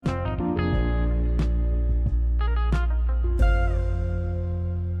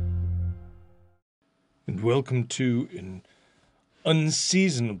and welcome to an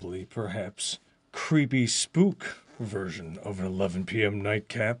unseasonably, perhaps, creepy spook version of an 11 p.m.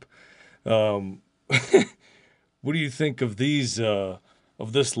 Nightcap. Um, what do you think of this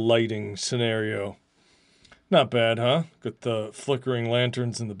lighting scenario? Not bad, huh? Got the flickering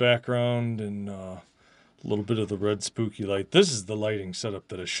lanterns in the background and a little bit of the red spooky light. This is the lighting setup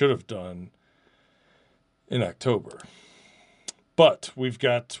that I should have done in October. But we've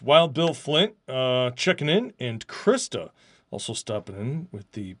got Wild Bill Flint checking in, and Krista also stopping in with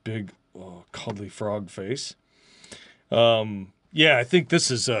the big cuddly frog face. I think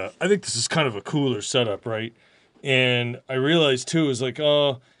this is kind of a cooler setup, right? And I realized too is I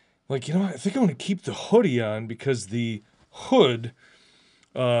think I'm gonna keep the hoodie on because the hood,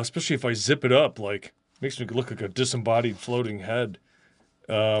 especially if I zip it up, makes me look like a disembodied floating head.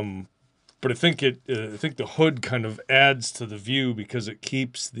 But I think the hood kind of adds to the view because it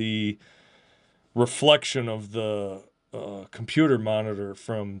keeps the reflection of the computer monitor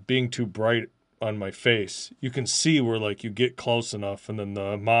from being too bright on my face. You can see where you get close enough, and then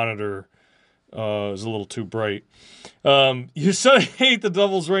the monitor is a little too bright. You said I hate the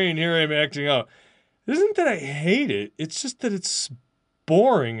Devil's Rain. Here I am acting out. It isn't that I hate it. It's just that it's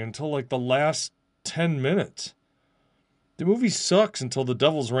boring until the last 10 minutes. The movie sucks until the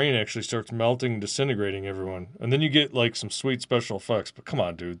Devil's Rain actually starts melting and disintegrating everyone. And then you get some sweet special effects. But come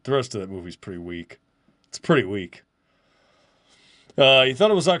on, dude. The rest of that movie's pretty weak. It's pretty weak. You thought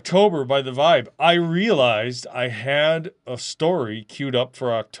it was October by the vibe. I realized I had a story queued up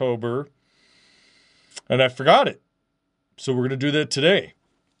for October. And I forgot it. So we're going to do that today.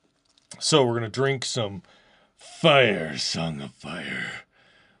 So we're going to drink some Fire, Song of Fire.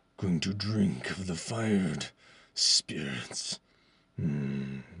 Going to drink of the fired spirits.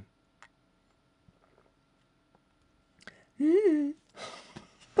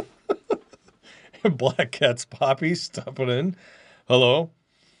 Black Cat's Poppy stopping in. Hello,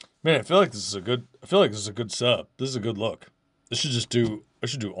 man. I feel like this is a good sub. This is a good look. I should do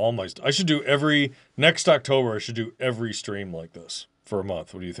next October. I should do every stream like this for a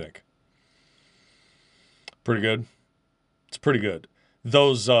month. What do you think? Pretty good. It's pretty good.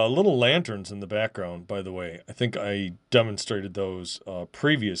 Those little lanterns in the background, by the way, I think I demonstrated those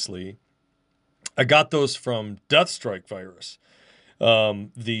previously. I got those from Deathstrike Virus.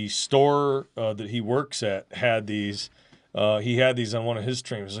 The store that he works at had these. He had these on one of his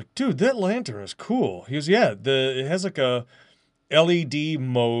streams. I was like, dude, that lantern is cool. He goes, yeah, it has a LED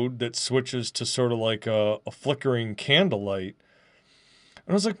mode that switches to sort of a flickering candlelight. And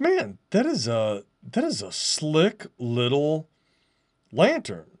I was like, man, that is a slick little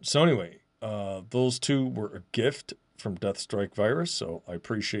lantern. So anyway, those two were a gift from Deathstrike Virus, so I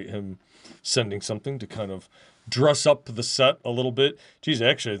appreciate him sending something to kind of dress up the set a little bit. Geez,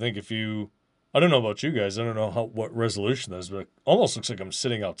 actually, I think I don't know about you guys, I don't know what resolution that is, but it almost looks like I'm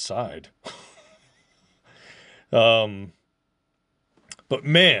sitting outside. But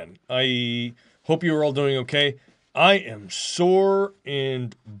man, I hope you are all doing okay. I am sore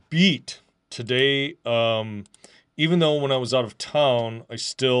and beat today. Even though when I was out of town, I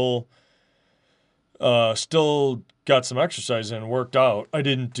still got some exercise in and worked out. I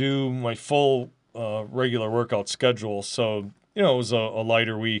didn't do my full regular workout schedule, so it was a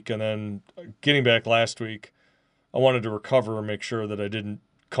lighter week. And then getting back last week, I wanted to recover and make sure that I didn't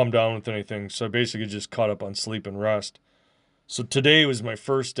come down with anything. So I basically just caught up on sleep and rest. So today was my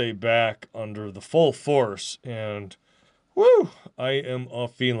first day back under the full force, and woo, I am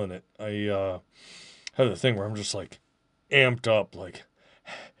feeling it. I have the thing where I'm just amped up,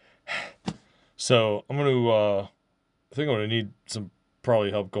 so I'm gonna I think I'm gonna need some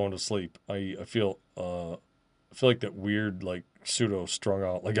probably help going to sleep. I feel like that weird pseudo strung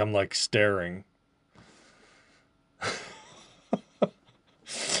out, I'm staring.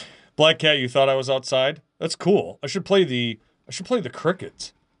 Black Cat, you thought I was outside? That's cool. I should play the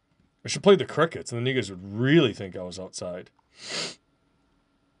crickets. And then you guys would really think I was outside.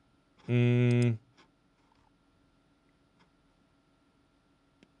 Yeah.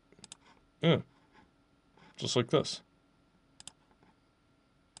 Just like this.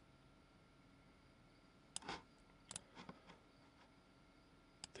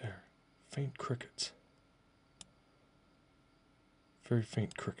 There. Faint crickets. Very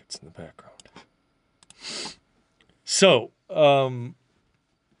faint crickets in the background. So,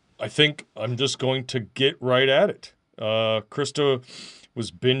 I think I'm just going to get right at it. Krista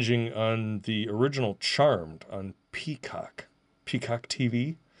was binging on the original Charmed on Peacock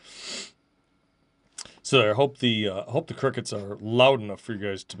TV. So I hope the crickets are loud enough for you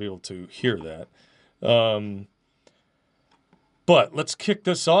guys to be able to hear that. But let's kick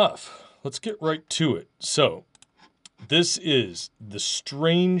this off. let's get right to it. So, this is the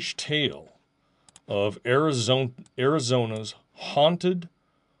strange tale of Arizona's haunted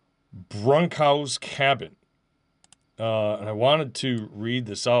Brunckow cabin. And I wanted to read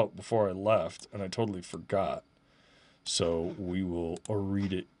this out before I left, and I totally forgot. So we will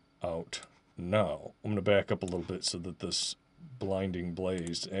read it out now. I'm going to back up a little bit so that this blinding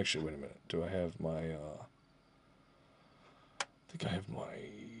blaze... Actually, wait a minute. Do I have my... I think I have my...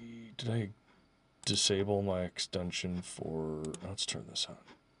 Did I disable my extension for... Let's turn this on.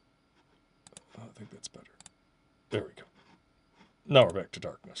 I think that's better. There we go. Now we're back to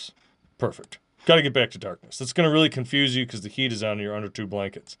darkness. Perfect. Got to get back to darkness. That's going to really confuse you because the heat is on and you're under 2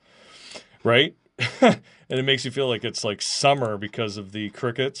 blankets. Right? And it makes you feel like it's like summer because of the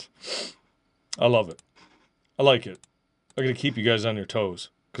crickets. I love it. I like it. I got to keep you guys on your toes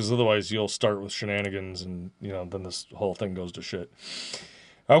because otherwise you'll start with shenanigans and, you know, then this whole thing goes to shit.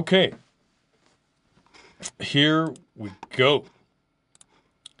 Okay. Here we go.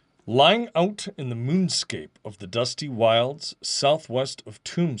 Lying out in the moonscape of the dusty wilds southwest of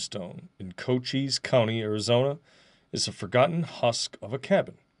Tombstone in Cochise County, Arizona, is a forgotten husk of a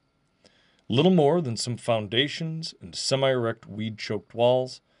cabin. Little more than some foundations and semi-erect weed-choked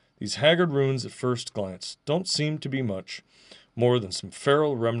walls, these haggard ruins at first glance don't seem to be much more than some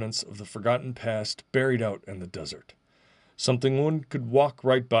feral remnants of the forgotten past buried out in the desert. Something one could walk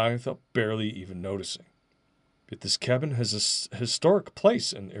right by without barely even noticing. Yet this cabin has a historic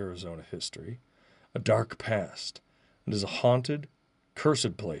place in Arizona history, a dark past, and is a haunted,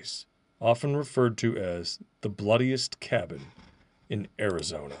 cursed place, often referred to as the bloodiest cabin in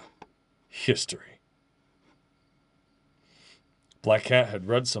Arizona history. Black Cat had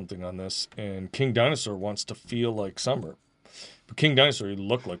read something on this, and King Dinosaur wants to feel like summer. But King Dinosaur, you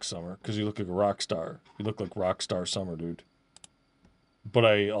look like summer, because you look like a rock star. You look like rock star summer, dude. But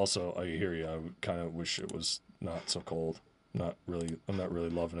I hear you. I kind of wish it was not so cold. I'm not really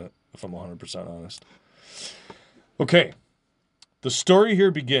loving it, if I'm 100% honest. Okay. The story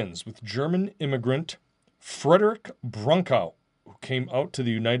here begins with German immigrant Frederick Brunckow, who came out to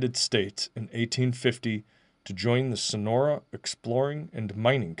the United States in 1850 to join the Sonora Exploring and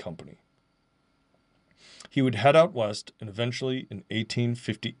Mining Company. He would head out west and eventually, in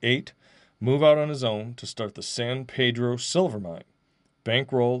 1858, move out on his own to start the San Pedro Silver Mine,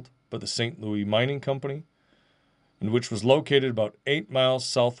 bankrolled by the St. Louis Mining Company, and which was located about 8 miles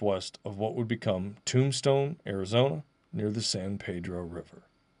southwest of what would become Tombstone, Arizona, near the San Pedro River.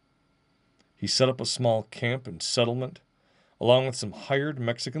 He set up a small camp and settlement, along with some hired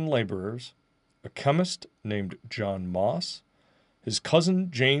Mexican laborers, a chemist named John Moss, his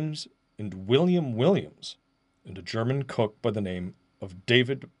cousin James and William Williams, and a German cook by the name of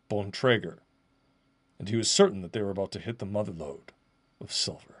David Bontrager, and he was certain that they were about to hit the mother lode of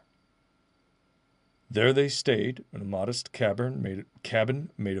silver. There they stayed in a modest cabin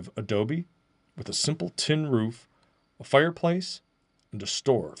made of adobe, with a simple tin roof, a fireplace, and a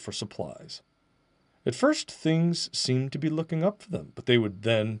store for supplies. At first, things seemed to be looking up for them, but they would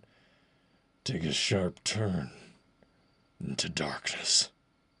then take a sharp turn into darkness.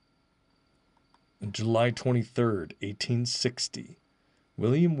 On July 23rd, 1860,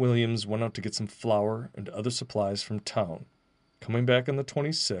 William Williams went out to get some flour and other supplies from town, coming back on the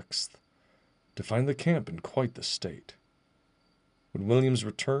 26th to find the camp in quite the state. When Williams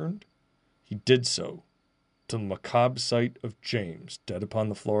returned, he did so to the macabre sight of James dead upon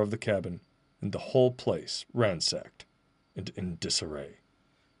the floor of the cabin, and the whole place ransacked and in disarray.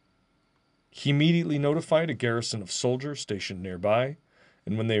 He immediately notified a garrison of soldiers stationed nearby,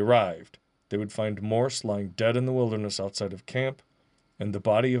 and when they arrived, they would find Morse lying dead in the wilderness outside of camp, and the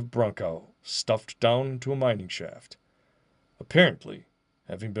body of Brunckow stuffed down into a mining shaft, apparently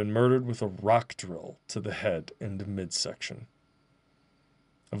having been murdered with a rock drill to the head and midsection.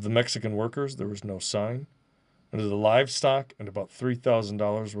 Of the Mexican workers, there was no sign, and the livestock and about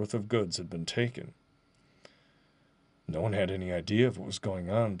 $3,000 worth of goods had been taken. No one had any idea of what was going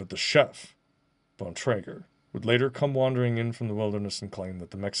on, but the chef, Bontrager, would later come wandering in from the wilderness and claim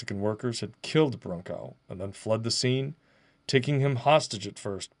that the Mexican workers had killed Brunckow and then fled the scene, taking him hostage at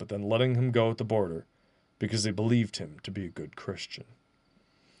first, but then letting him go at the border because they believed him to be a good Christian.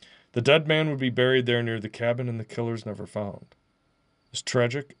 The dead man would be buried there near the cabin and the killers never found. As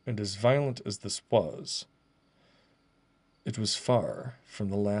tragic and as violent as this was, it was far from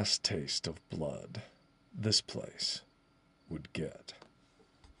the last taste of blood this place would get.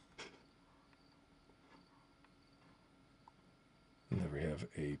 And there we have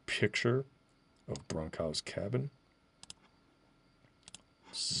a picture of Brunckhow's cabin.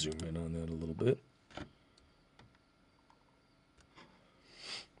 Zoom in on that a little bit.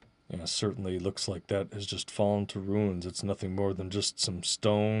 Yeah, certainly looks like that has just fallen to ruins. It's nothing more than just some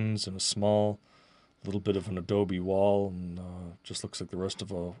stones and a small little bit of an adobe wall, and just looks like the rest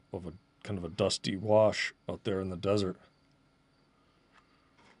of a kind of a dusty wash out there in the desert.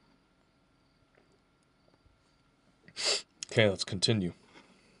 Okay, let's continue.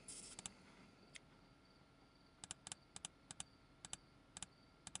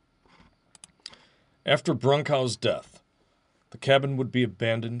 After Brunckow's death, the cabin would be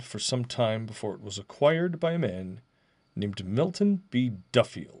abandoned for some time before it was acquired by a man named Milton B.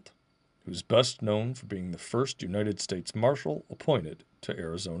 Duffield, who is best known for being the first United States Marshal appointed to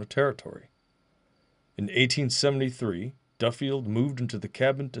Arizona Territory. In 1873, Duffield moved into the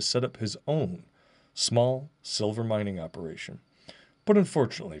cabin to set up his own small silver mining operation. But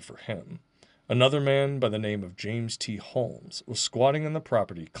unfortunately for him, another man by the name of James T. Holmes was squatting on the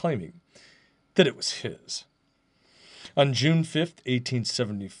property claiming that it was his. On June 5th,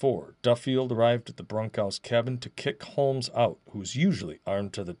 1874, Duffield arrived at the Brunckow cabin to kick Holmes out, who was usually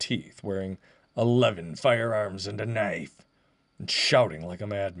armed to the teeth, wearing 11 firearms and a knife, and shouting like a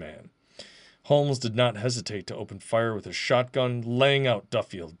madman. Holmes did not hesitate to open fire with his shotgun, laying out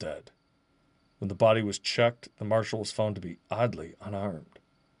Duffield dead. When the body was checked, the marshal was found to be oddly unarmed,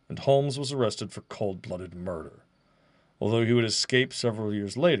 and Holmes was arrested for cold-blooded murder, although he would escape several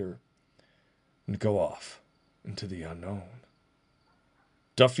years later and go off into the unknown.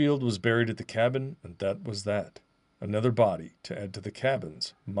 Duffield was buried at the cabin, and that was that. Another body to add to the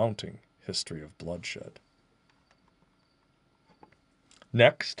cabin's mounting history of bloodshed.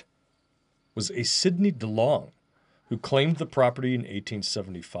 Next was a Sidney DeLong, who claimed the property in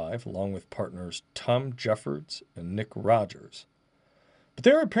 1875, along with partners Tom Jeffords and Nick Rogers. But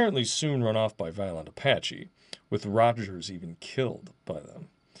they were apparently soon run off by violent Apache, with Rogers even killed by them.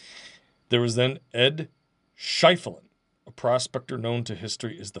 There was then Ed Schiefelin, a prospector known to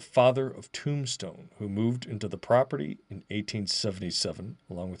history as the father of Tombstone, who moved into the property in 1877,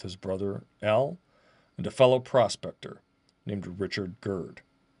 along with his brother Al and a fellow prospector named Richard Gerd.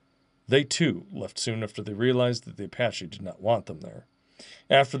 They, too, left soon after they realized that the Apache did not want them there.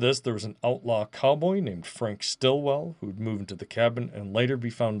 After this, there was an outlaw cowboy named Frank Stillwell who would move into the cabin and later be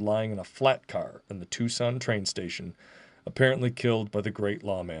found lying in a flat car in the Tucson train station, apparently killed by the great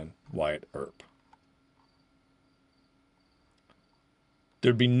lawman Wyatt Earp.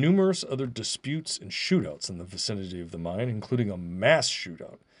 There'd be numerous other disputes and shootouts in the vicinity of the mine, including a mass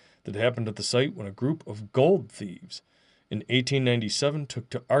shootout that happened at the site when a group of gold thieves in 1897 took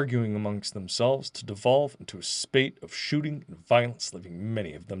to arguing amongst themselves to devolve into a spate of shooting and violence, leaving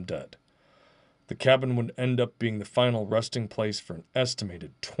many of them dead. The cabin would end up being the final resting place for an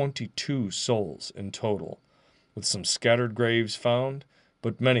estimated 22 souls in total, with some scattered graves found,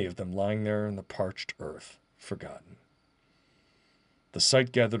 but many of them lying there in the parched earth, forgotten. The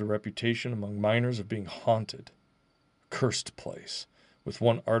site gathered a reputation among miners of being haunted, a cursed place, with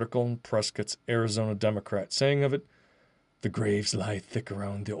one article in Prescott's Arizona Democrat saying of it, "The graves lie thick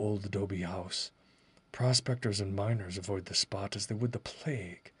around the old adobe house. Prospectors and miners avoid the spot as they would the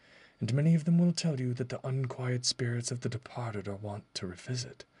plague, and many of them will tell you that the unquiet spirits of the departed are wont to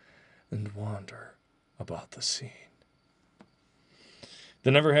revisit and wander about the scene." They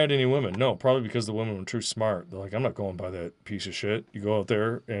never had any women. No, probably because the women were too smart. They're like, I'm not going by that piece of shit. You go out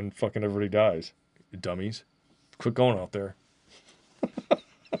there and fucking everybody dies. You dummies. Quit going out there.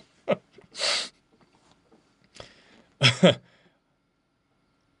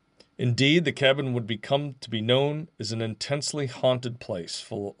 Indeed, the cabin would become to be known as an intensely haunted place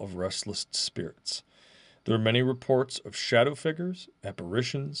full of restless spirits. There are many reports of shadow figures,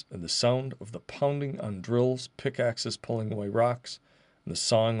 apparitions, and the sound of the pounding on drills, pickaxes pulling away rocks, and the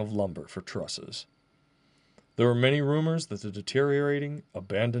sawing of lumber for trusses. There were many rumors that the deteriorating,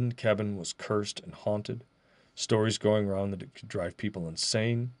 abandoned cabin was cursed and haunted, stories going around that it could drive people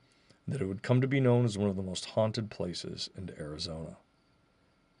insane, and that it would come to be known as one of the most haunted places in Arizona.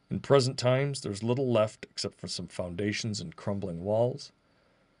 In present times, there's little left except for some foundations and crumbling walls,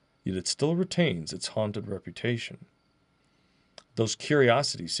 yet it still retains its haunted reputation. Those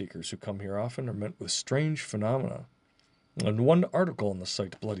curiosity seekers who come here often are met with strange phenomena, and one article on the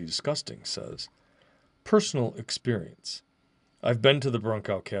site Bloody Disgusting says, "Personal experience. I've been to the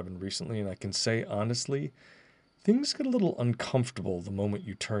Brunckow cabin recently, and I can say honestly, things get a little uncomfortable the moment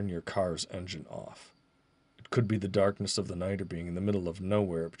you turn your car's engine off. It could be the darkness of the night or being in the middle of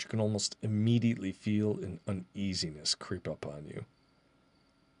nowhere, but you can almost immediately feel an uneasiness creep up on you.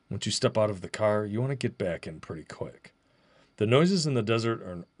 Once you step out of the car, you want to get back in pretty quick. The noises in the desert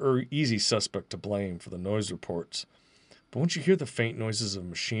are an easy suspect to blame for the noise reports, but once you hear the faint noises of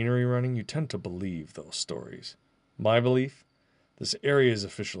machinery running, you tend to believe those stories. My belief, This area is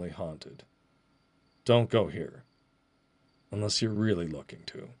officially haunted. Don't go here, unless you're really looking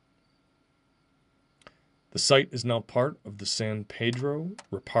to. The site is now part of the San Pedro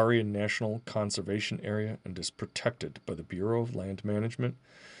Riparian National Conservation Area and is protected by the Bureau of Land Management,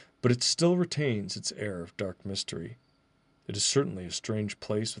 but it still retains its air of dark mystery. It is certainly a strange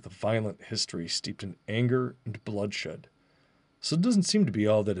place with a violent history steeped in anger and bloodshed. So it doesn't seem to be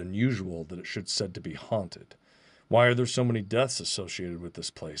all that unusual that it should said to be haunted. Why are there so many deaths associated with this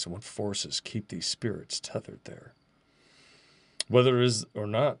place, and what forces keep these spirits tethered there? Whether it is or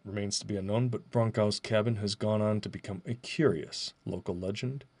not remains to be unknown, but Brunckows cabin has gone on to become a curious local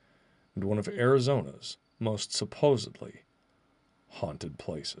legend and one of Arizona's most supposedly haunted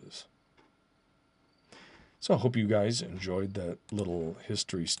places. So I hope you guys enjoyed that little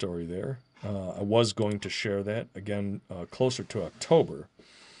history story there. I was going to share that again closer to October,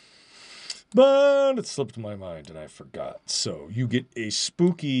 but it slipped my mind and I forgot. So you get a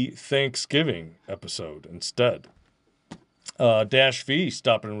spooky Thanksgiving episode instead. Dash V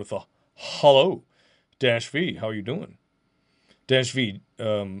stopping in with a hello. Dash V, how are you doing? Dash V,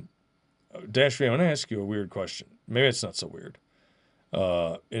 I'm going to ask you a weird question. Maybe it's not so weird.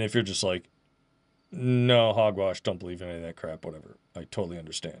 And if you're just like, no, hogwash, don't believe in any of that crap, whatever, I totally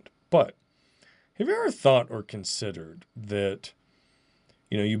understand. But have you ever thought or considered that,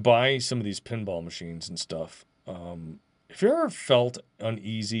 you buy some of these pinball machines and stuff, have you ever felt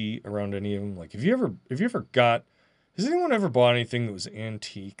uneasy around any of them? Like, has anyone ever bought anything that was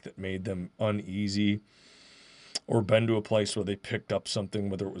antique that made them uneasy? Or been to a place where they picked up something,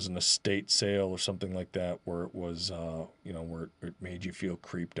 whether it was an estate sale or something like that, where it was, where it made you feel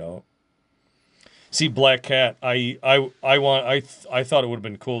creeped out? See, Black Cat, I thought it would have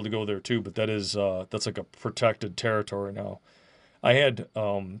been cool to go there too, but that's like a protected territory now. I had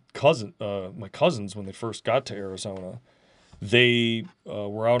my cousins when they first got to Arizona. They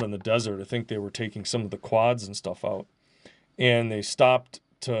were out in the desert. I think they were taking some of the quads and stuff out, and they stopped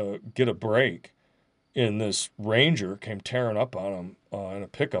to get a break. And this ranger came tearing up on them in a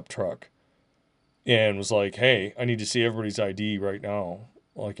pickup truck, and was like, "Hey, I need to see everybody's ID right now.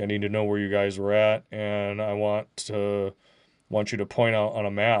 Like, I need to know where you guys were at, and I want you to point out on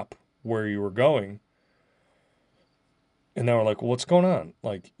a map where you were going." And they were like, "Well, what's going on?"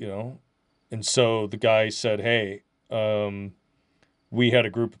 Like, And so the guy said, "Hey, we had a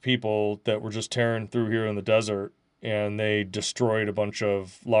group of people that were just tearing through here in the desert, and they destroyed a bunch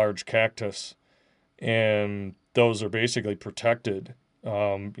of large cactus, and those are basically protected.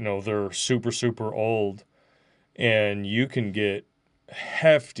 They're super, super old, and you can get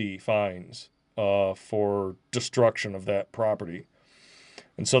hefty fines for destruction of that property."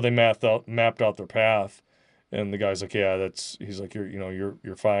 And so they mapped out their path, and the guy's like, "Yeah, he's like,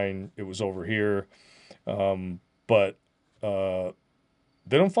 you're fine. It was over here." But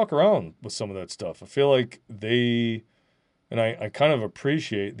they don't fuck around with some of that stuff. I feel like I kind of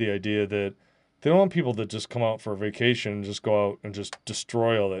appreciate the idea that they don't want people that just come out for a vacation and just go out and just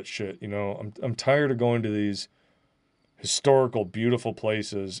destroy all that shit. I'm tired of going to these historical, beautiful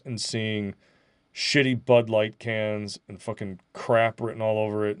places and seeing shitty Bud Light cans and fucking crap written all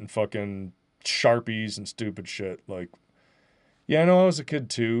over it and fucking Sharpies and stupid shit. Like, yeah, I know I was a kid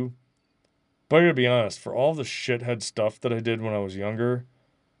too, but I gotta be honest, for all the shithead stuff that I did when I was younger,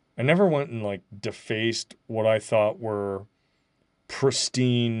 I never went and like defaced what I thought were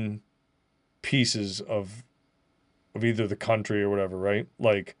pristine pieces of either the country or whatever, right?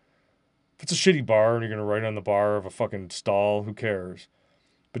 Like, if it's a shitty bar and you're gonna write on the bar of a fucking stall, who cares?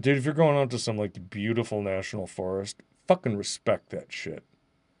 But dude, if you're going out to some like beautiful national forest, fucking respect that shit.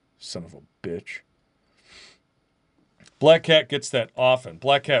 Son of a bitch. Black Cat gets that often.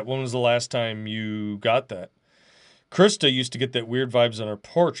 Black Cat, when was the last time you got that? Krista used to get that weird vibes on her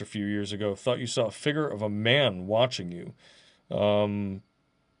porch a few years ago. Thought you saw a figure of a man watching you.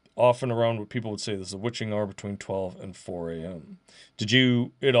 Often around what people would say there's a witching hour between 12 and 4 a.m. Did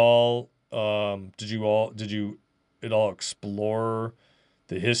you at all explore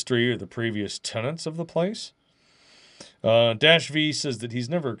the history or the previous tenants of the place? Dash V says that he's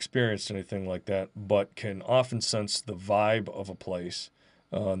never experienced anything like that, but can often sense the vibe of a place.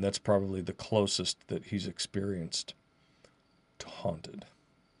 And that's probably the closest that he's experienced to haunted.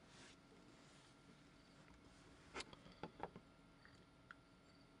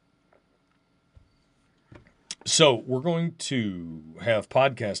 So we're going to have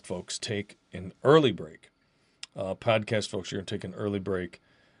podcast folks take an early break. Podcast folks are going to take an early break.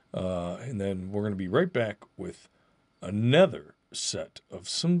 And then we're going to be right back with another set of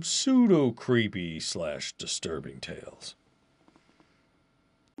some pseudo-creepy / disturbing tales.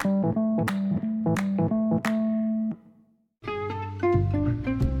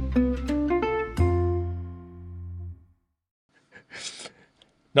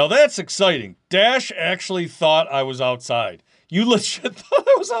 Now that's exciting. Dash actually thought I was outside. You legit thought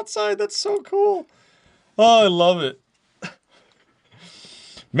I was outside. That's so cool. Oh, I love it.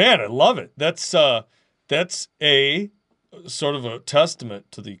 Man, I love it. That's a sort of a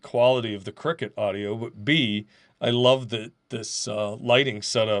testament to the quality of the Cricket audio, but B, I love that this lighting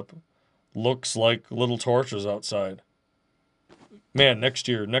setup looks like little torches outside. Man, next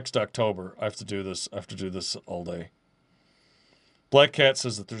October, I have to do this. I have to do this all day. Black Cat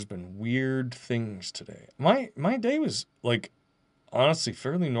says that there's been weird things today. My day was, like, honestly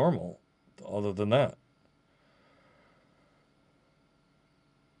fairly normal, other than that.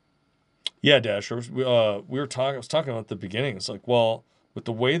 Yeah, Dasher. I was talking about the beginning. It's like, well, with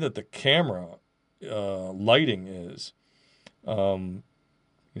the way that the camera lighting is, you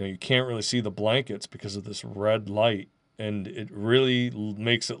can't really see the blankets because of this red light, and it really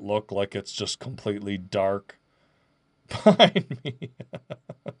makes it look like it's just completely dark behind me.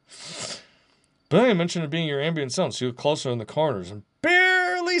 But then I mentioned it being your ambient sound, so you look closer in the corners and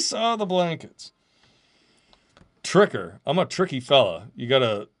barely saw the blankets. Tricker. I'm a tricky fella. You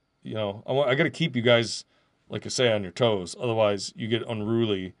gotta, I gotta keep you guys, like I say, on your toes. Otherwise, you get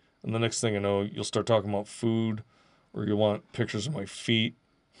unruly, and the next thing I know, you'll start talking about food, or you want pictures of my feet.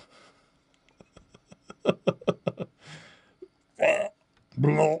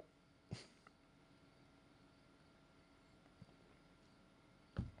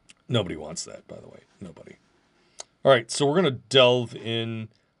 Nobody wants that, by the way. Nobody. All right, so we're going to delve in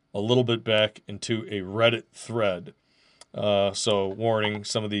a little bit back into a Reddit thread. So, warning,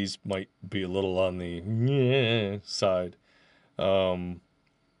 some of these might be a little on the side. Dash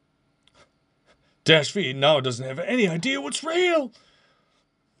V now doesn't have any idea what's real.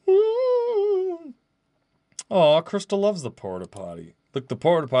 Oh, Crystal loves the porta potty. Look, the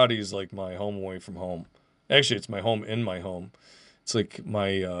porta potty is like my home away from home. Actually, it's my home in my home. It's like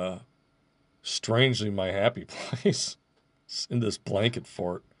my, strangely, my happy place. It's in this blanket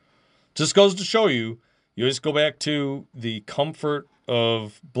fort. Just goes to show you, you always go back to the comfort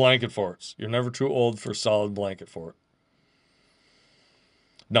of blanket forts. You're never too old for a solid blanket fort.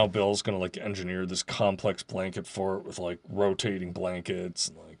 Now Bill's going to, like, engineer this complex blanket fort with, like, rotating blankets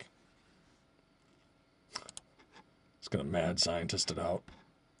and, like, it's going to mad scientist it out.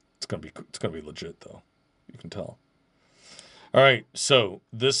 It's going to be legit, though. You can tell. All right, so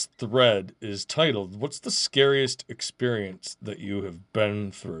this thread is titled, "What's the scariest experience that you have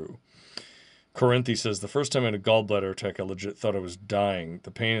been through?" Corinthi says, "The first time I had a gallbladder attack, I legit thought I was dying.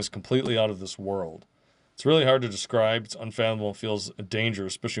 The pain is completely out of this world. It's really hard to describe. It's unfathomable and feels a danger,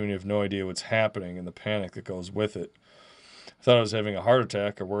 especially when you have no idea what's happening and the panic that goes with it. I thought I was having a heart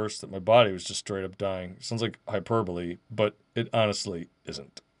attack, or worse, that my body was just straight up dying. It sounds like hyperbole, but it honestly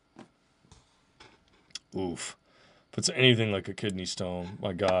isn't." Oof. If it's anything like a kidney stone,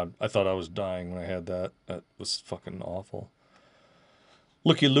 my God, I thought I was dying when I had that. That was fucking awful.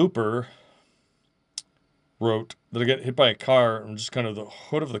 Looky Looper wrote that I got hit by a car and just kind of the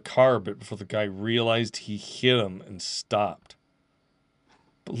hood of the car a bit before the guy realized he hit him and stopped.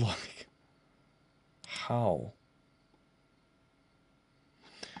 But like, how?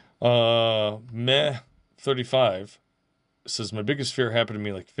 Meh35 says, "My biggest fear happened to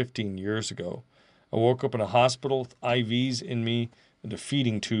me like 15 years ago. I woke up in a hospital with IVs in me and a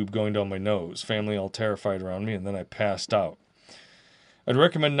feeding tube going down my nose. Family all terrified around me, and then I passed out. I'd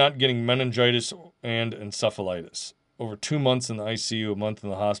recommend not getting meningitis and encephalitis. Over 2 months in the ICU, a month in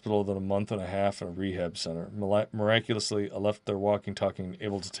the hospital, then a month and a half in a rehab center. Miraculously, I left there walking, talking,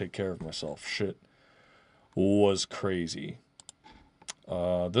 able to take care of myself. Shit was crazy."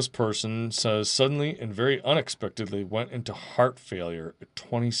 This person says, "Suddenly and very unexpectedly went into heart failure at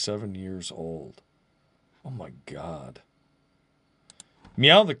 27 years old." Oh my God.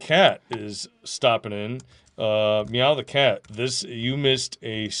 Meow the Cat is stopping in. Meow the Cat, you missed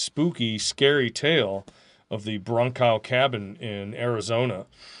a spooky, scary tale of the Brunckow cabin in Arizona.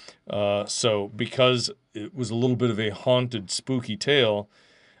 So because it was a little bit of a haunted, spooky tale,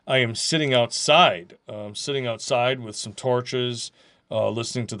 I am sitting outside. With some torches,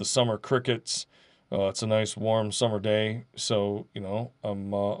 listening to the summer crickets. It's a nice, warm summer day, so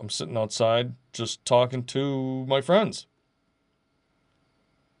I'm sitting outside, just talking to my friends.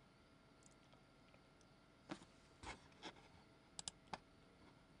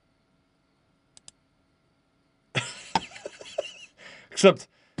 Except,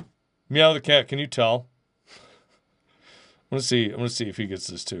 Meow the Cat, can you tell? I'm gonna see if he gets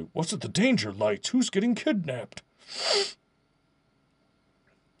this too. "What's at the danger lights? Who's getting kidnapped?"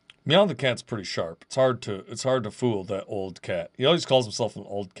 Meow the Cat's pretty sharp. It's hard to fool that old cat. He always calls himself an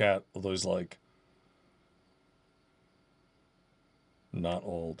old cat, although he's like Not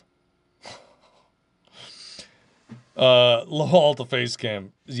old. Low Alta face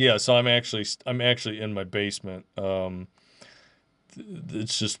cam. Yeah, so I'm actually in my basement.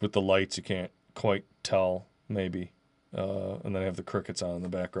 It's just with the lights you can't quite tell, maybe. And then I have the crickets on in the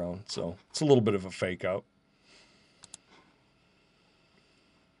background, so it's a little bit of a fake out.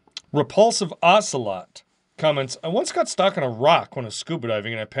 Repulsive Ocelot comments, I once got stuck on a rock when I was scuba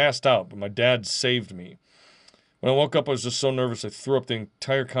diving and I passed out, but my dad saved me. When I woke up, I was just so nervous I threw up the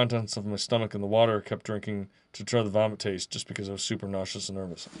entire contents of my stomach in the water I kept drinking to try the vomit taste just because I was super nauseous and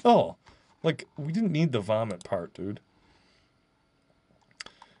nervous. Oh, like, we didn't need the vomit part, dude.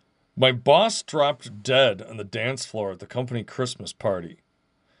 My boss dropped dead on the dance floor at the company Christmas party.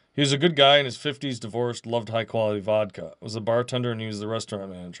 He was a good guy in his 50s, divorced, loved high-quality vodka. I was the bartender and he was the restaurant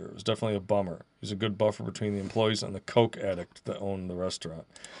manager. It was definitely a bummer. He was a good buffer between the employees and the coke addict that owned the restaurant.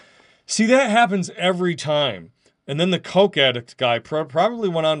 See, that happens every time. And then the coke addict guy probably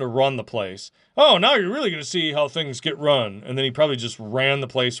went on to run the place. Oh, now you're really going to see how things get run. And then he probably just ran the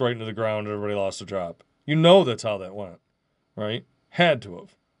place right into the ground and everybody lost their job. You know that's how that went, right? Had to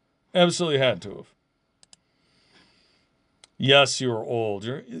have. Absolutely had to have. Yes, you're old.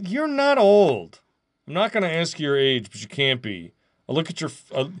 You're not old. I'm not going to ask you your age, but you can't be. I look at your...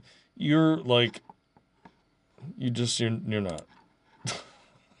 you're like... You're not.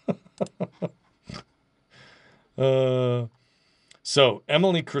 So,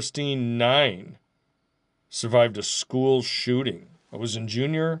 Emily Christine 9 survived a school shooting. I was a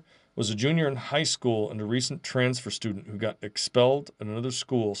junior in high school, and a recent transfer student who got expelled at another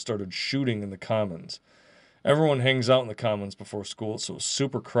school started shooting in the commons. Everyone hangs out in the commons before school, so it was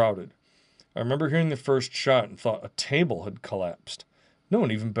super crowded. I remember hearing the first shot and thought a table had collapsed. No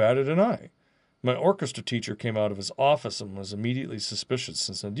one even batted an eye. My orchestra teacher came out of his office and was immediately suspicious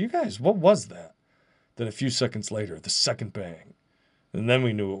and said, "You guys, what was that?" Then a few seconds later, the second bang. And then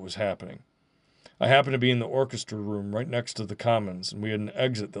we knew what was happening. I happened to be in the orchestra room right next to the commons, and we had an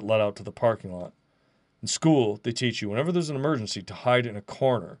exit that led out to the parking lot. In school, they teach you whenever there's an emergency to hide in a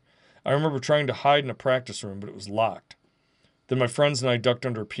corner. I remember trying to hide in a practice room, but it was locked. Then my friends and I ducked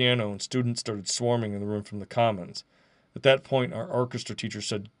under a piano, and students started swarming in the room from the commons. At that point, our orchestra teacher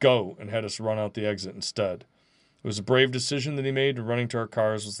said, "Go," and had us run out the exit instead. It was a brave decision that he made, and running to our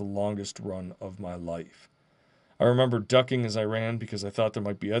cars was the longest run of my life. I remember ducking as I ran because I thought there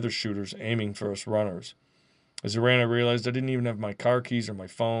might be other shooters aiming for us runners. As I ran, I realized I didn't even have my car keys or my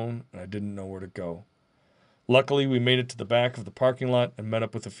phone, and I didn't know where to go. Luckily, we made it to the back of the parking lot and met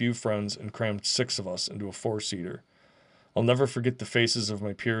up with a few friends and crammed 6 of us into a 4-seater. I'll never forget the faces of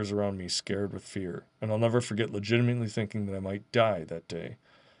my peers around me scared with fear, and I'll never forget legitimately thinking that I might die that day.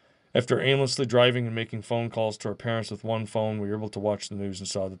 After aimlessly driving and making phone calls to our parents with one phone, we were able to watch the news and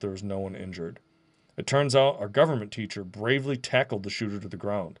saw that there was no one injured. It turns out our government teacher bravely tackled the shooter to the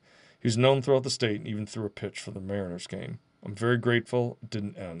ground. He was known throughout the state and even threw a pitch for the Mariners game. I'm very grateful it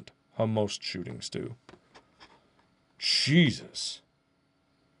didn't end, how most shootings do. Jesus.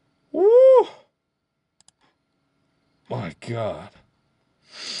 Woo! My God.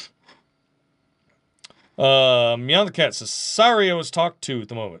 Meow the Cat says, "Sorry I was talked to at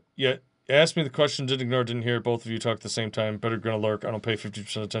the moment. Yet, asked me the question, didn't ignore, didn't hear it. Both of you talk at the same time. Better gonna lurk. I don't pay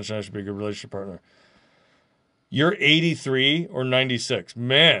 50% attention. I should be a good relationship partner." You're 83 or 96.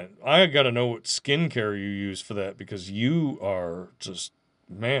 Man, I gotta know what skincare you use for that because you are just,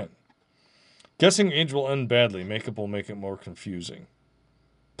 man. Guessing age will end badly. Makeup will make it more confusing.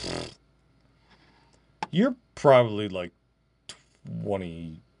 You're probably like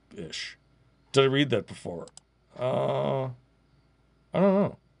 20-ish. Did I read that before? I don't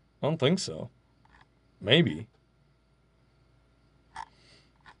know. I don't think so. Maybe.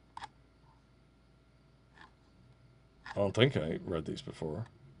 I don't think I read these before.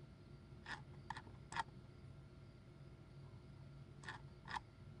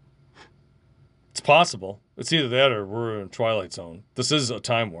 It's possible. It's either that or we're in Twilight Zone. This is a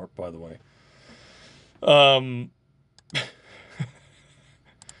time warp, by the way.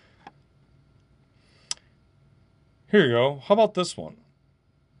 Here you go. How about this one?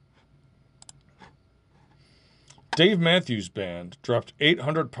 Dave Matthews Band dropped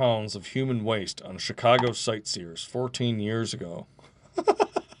 800 pounds of human waste on Chicago sightseers 14 years ago.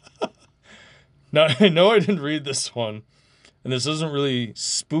 Now, I know I didn't read this one, and this isn't really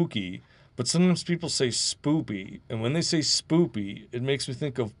spooky, but sometimes people say spoopy, and when they say spoopy, it makes me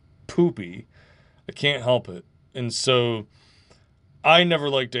think of poopy. I can't help it. And so, I never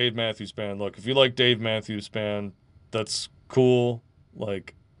liked Dave Matthews Band. Look, if you like Dave Matthews Band, that's cool.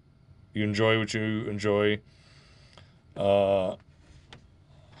 Like, you enjoy what you enjoy.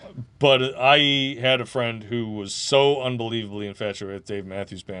 But I had a friend who was so unbelievably infatuated with Dave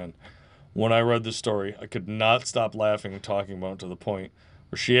Matthews Band. When I read this story, I could not stop laughing and talking about it to the point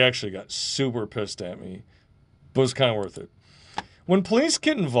where she actually got super pissed at me. But it was kind of worth it. When police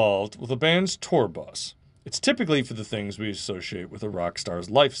get involved with a band's tour bus, it's typically for the things we associate with a rock star's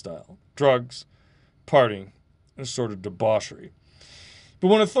lifestyle: drugs, partying, and a sort of debauchery. But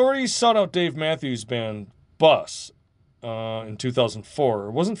when authorities sought out Dave Matthews Band bus in 2004,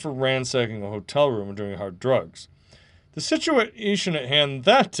 it wasn't for ransacking a hotel room and doing hard drugs. The situation at hand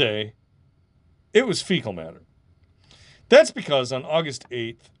that day, it was fecal matter. That's because on August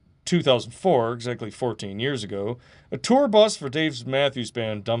 8th, 2004, exactly 14 years ago, a tour bus for Dave Matthews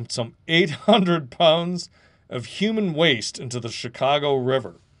Band dumped some 800 pounds of human waste into the Chicago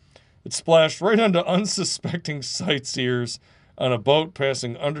River. It splashed right onto unsuspecting sightseers on a boat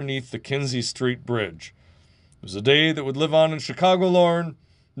passing underneath the Kinzie Street Bridge. It was a day that would live on in Chicago lore,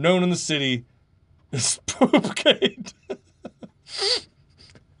 known in the city as Poopgate.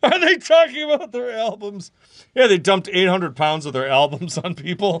 Are they talking about their albums? Yeah, they dumped 800 pounds of their albums on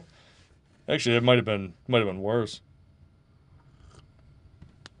people. Actually, it might have been worse.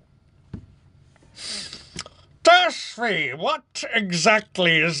 Dashy, what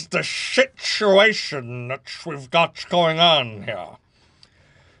exactly is the situation that we've got going on here?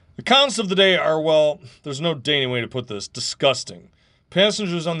 The accounts of the day are, well, there's no Dane way to put this, disgusting.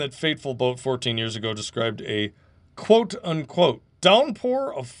 Passengers on that fateful boat 14 years ago described a quote-unquote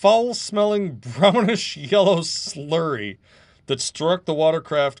downpour of foul-smelling brownish-yellow slurry that struck the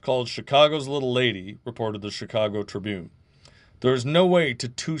watercraft called Chicago's Little Lady, reported the Chicago Tribune. There is no way to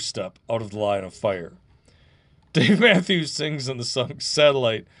two-step out of the line of fire. Dave Matthews sings in the song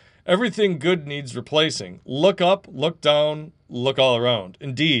Satellite, everything good needs replacing. Look up, look down, look all around.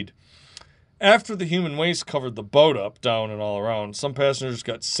 Indeed, after the human waste covered the boat up, down, and all around, some passengers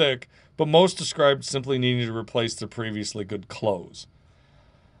got sick, but most described simply needing to replace their previously good clothes.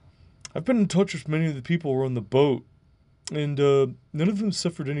 I've been in touch with many of the people who were on the boat, and none of them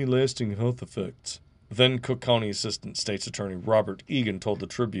suffered any lasting health effects. Then Cook County Assistant State's Attorney Robert Egan told the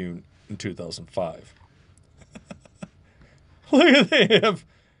Tribune in 2005. Look at they have.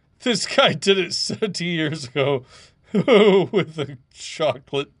 This guy did it 70 years ago with a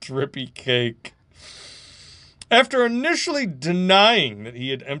chocolate drippy cake. After initially denying that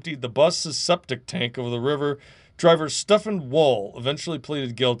he had emptied the bus's septic tank over the river, driver Stephen Woll eventually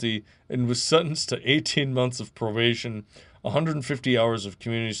pleaded guilty and was sentenced to 18 months of probation, 150 hours of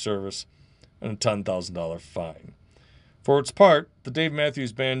community service, and a $10,000 fine. For its part, the Dave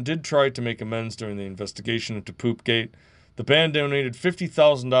Matthews Band did try to make amends during the investigation into Poopgate. The band donated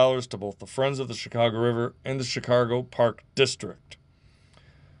 $50,000 to both the Friends of the Chicago River and the Chicago Park District.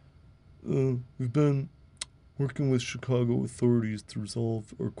 We've been working with Chicago authorities to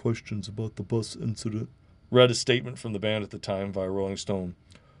resolve our questions about the bus incident, read a statement from the band at the time via Rolling Stone.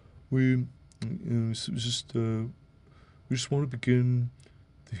 We just want to begin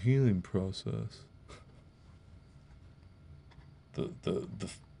the healing process.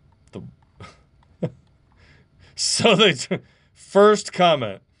 So first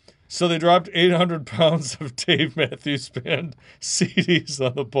comment. So they dropped 800 pounds of Dave Matthews Band CDs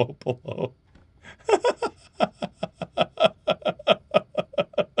on the boat below.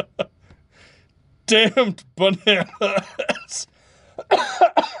 Damned bananas.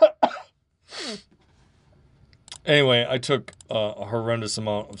 Anyway, I took a horrendous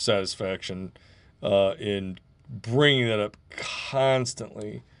amount of satisfaction in bringing that up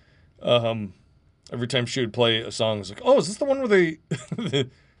constantly. Every time she would play a song, it's like, oh, is this the one where they... is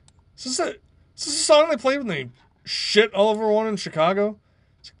this a song they played when they shit all over one in Chicago?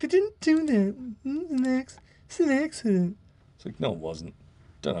 It's like, they didn't do that. It's an accident. It's like, no, it wasn't.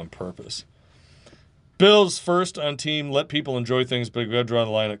 Done on purpose. Bills first on team, let people enjoy things, but we got to draw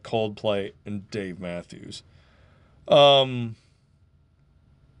the line at Coldplay and Dave Matthews. Coldplay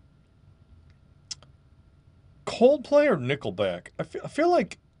or Nickelback? I feel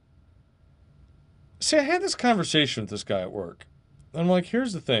like... See, I had this conversation with this guy at work. I'm like,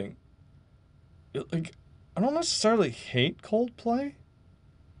 here's the thing. Like, I don't necessarily hate Coldplay.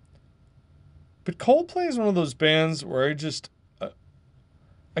 But Coldplay is one of those bands where I just...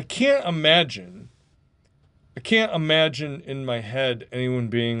 I can't imagine in my head anyone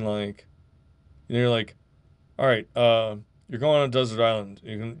being like... You're like, all right, you're going on a desert island.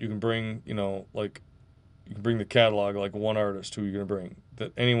 You can bring, like... You can bring the catalog, like one artist. Who you're going to bring?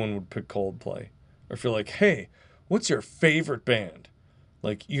 That anyone would pick Coldplay. Or feel like, hey, what's your favorite band?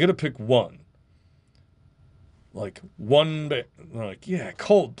 Like, you got to pick one. Like, one band. They're like, yeah,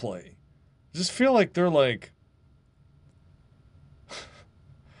 Coldplay. I just feel like they're like...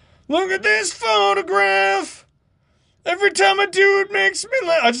 Look at this photograph. Every time I do it makes me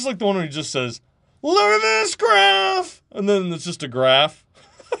laugh. I just like the one where he just says, look at this graph. And then it's just a graph.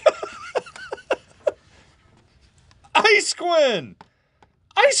 Ice Quinn!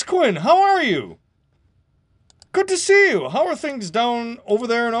 Ice Quinn, how are you? Good to see you. How are things down over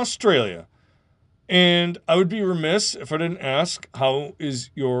there in Australia? And I would be remiss if I didn't ask, how is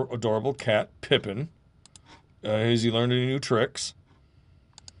your adorable cat, Pippin? Has he learned any new tricks?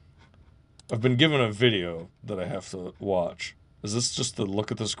 I've been given a video that I have to watch. Is this just the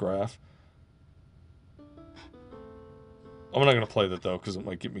look at this graph? I'm not going to play that, though, because it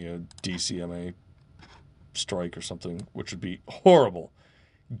might get me a DCMA strike or something, which would be horrible.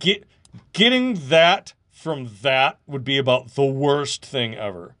 Getting that from that would be about the worst thing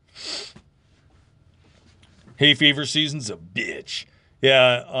ever. Hay fever season's a bitch.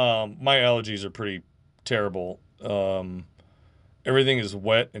 Yeah, my allergies are pretty terrible. Everything is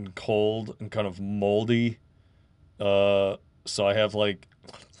wet and cold and kind of moldy. So I have like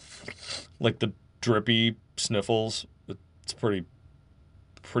the drippy sniffles. It's pretty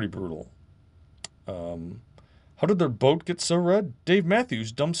brutal. How did their boat get so red? Dave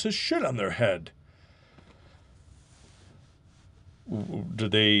Matthews dumps his shit on their head.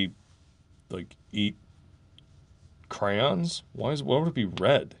 Did they, like, eat crayons? Why would it be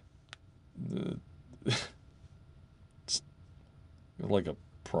red? It's like a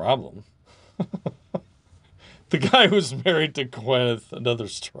problem. The guy who's married to Gwyneth, another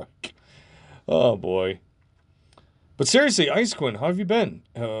strike. Oh, boy. But seriously, Ice Quinn, how have you been?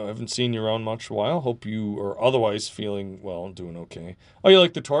 Haven't seen you around much a while. Hope you are otherwise feeling well and doing okay. Oh, you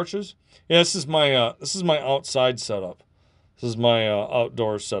like the torches? Yeah, this is my outside setup. This is my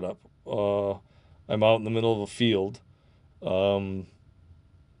outdoor setup. I'm out in the middle of a field. You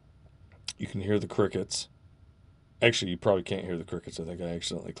can hear the crickets. Actually, you probably can't hear the crickets. I think I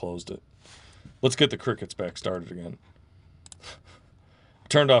accidentally closed it. Let's get the crickets back started again.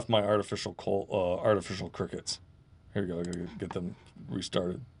 Turned off my artificial crickets. Here we go. I gotta get them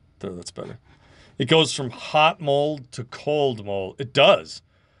restarted. There, that's better. It goes from hot mold to cold mold. It does.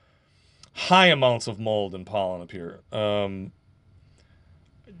 High amounts of mold and pollen up here. I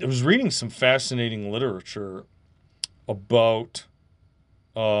was reading some fascinating literature about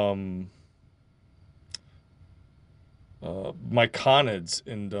myconids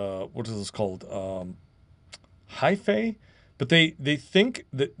and what is this called? Hyphae? But they think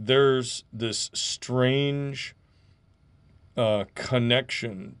that there's this strange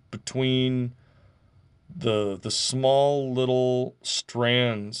connection between the small little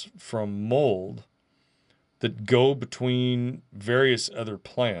strands from mold that go between various other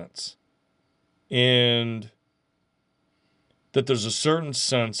plants, and that there's a certain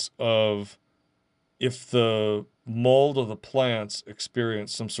sense of if the mold of the plants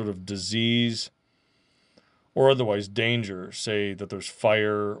experience some sort of disease or otherwise danger, say that there's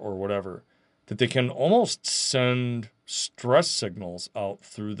fire or whatever, that they can almost send stress signals out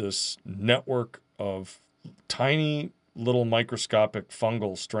through this network of tiny little microscopic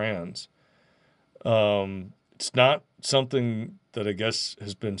fungal strands. It's not something that I guess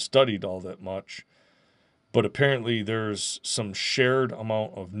has been studied all that much, but apparently there's some shared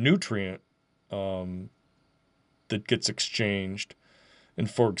amount of nutrient that gets exchanged. And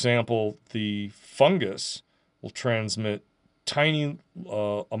for example, the fungus will transmit tiny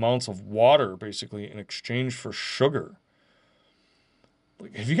amounts of water, basically, in exchange for sugar.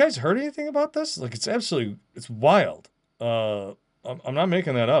 Like, have you guys heard anything about this? Like, it's wild. I'm not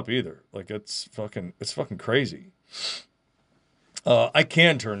making that up either. Like, it's fucking crazy. I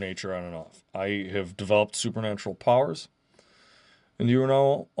can turn nature on and off. I have developed supernatural powers, and you are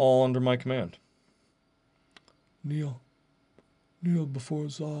now all under my command. Kneel before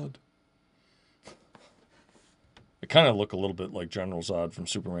Zod. I kind of look a little bit like General Zod from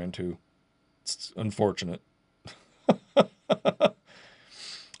Superman 2. It's unfortunate.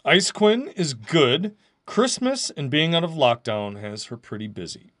 Ice Quinn is good. Christmas and being out of lockdown has her pretty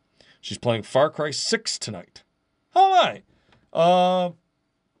busy. She's playing Far Cry 6 tonight. How am I?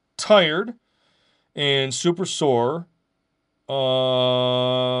 Tired and super sore.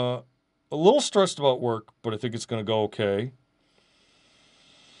 A little stressed about work, but I think it's going to go okay.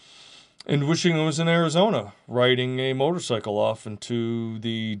 And wishing I was in Arizona, riding a motorcycle off into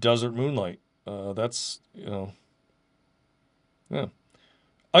the desert moonlight. That's, yeah.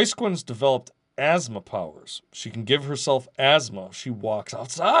 Ice Quinn's developed asthma powers. She can give herself asthma if she walks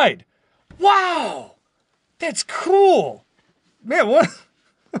outside. Wow! That's cool! Man, what?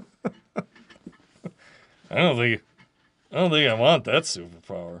 I don't think I want that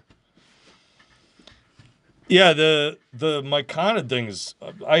superpower. Yeah, the myconid things.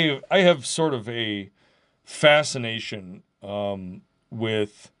 I have sort of a fascination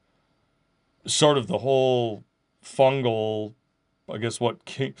with sort of the whole fungal, I guess what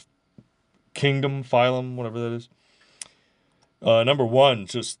kingdom, phylum, whatever that is. Number one,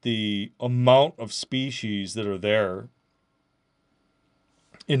 just the amount of species that are there.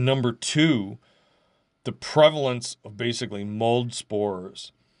 And number two, the prevalence of basically mold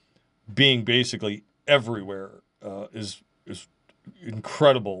spores being basically everywhere is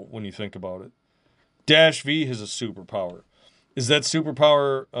incredible when you think about it. Dash V has a superpower. Is that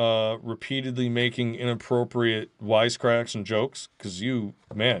superpower repeatedly making inappropriate wisecracks and jokes? Because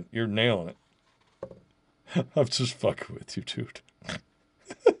man, you're nailing it. I'm just fucking with you, dude.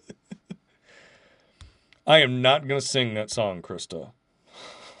 I am not gonna sing that song, Krista.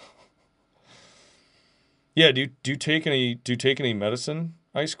 Yeah, do you take any medicine,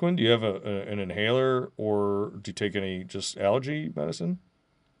 Ice Quinn? Do you have an inhaler, or do you take any just allergy medicine?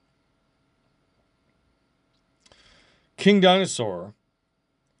 King Dinosaur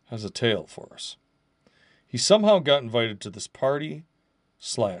has a tale for us. He somehow got invited to this party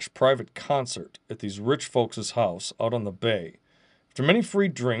 / private concert at these rich folks' house out on the bay. After many free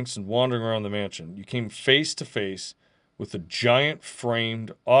drinks and wandering around the mansion, you came face to face with a giant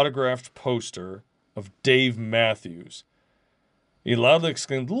framed autographed poster of Dave Matthews. He loudly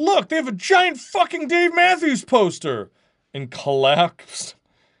exclaimed, "Look, they have a giant fucking Dave Matthews poster!" and collapsed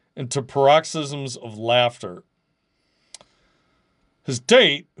into paroxysms of laughter. His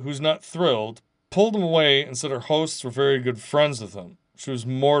date, who's not thrilled, pulled him away and said her hosts were very good friends with him. She was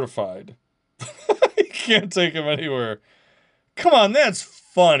mortified. He can't take him anywhere. Come on, that's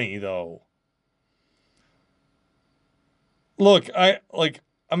funny, though. Look,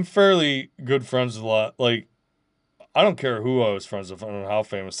 I'm fairly good friends with a lot. Like, I don't care who I was friends with. I don't know how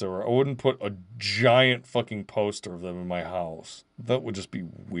famous they were. I wouldn't put a giant fucking poster of them in my house. That would just be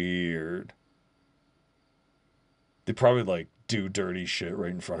weird. They probably, like, do dirty shit right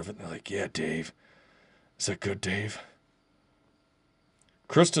in front of it. And they're like, "Yeah, Dave. Is that good, Dave?"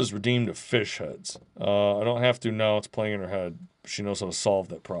 Krista's redeemed of fish heads. I don't have to now. It's playing in her head. She knows how to solve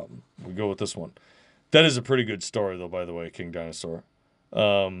that problem. We go with this one. That is a pretty good story, though, by the way, King Dinosaur.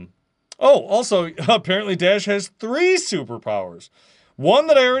 Also, apparently Dash has 3 superpowers. One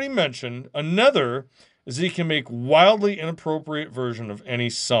that I already mentioned. Another is that he can make wildly inappropriate version of any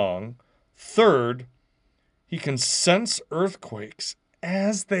song. Third, he can sense earthquakes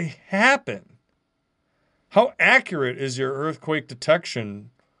as they happen. How accurate is your earthquake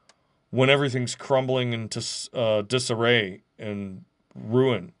detection when everything's crumbling into disarray and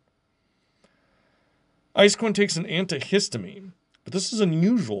ruin? Ice Quinn takes an antihistamine, but this is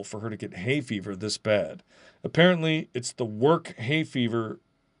unusual for her to get hay fever this bad. Apparently, it's the work hay fever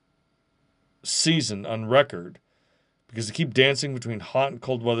season on record because they keep dancing between hot and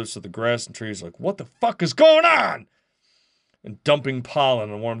cold weather, so the grass and trees are like, "What the fuck is going on?" and dumping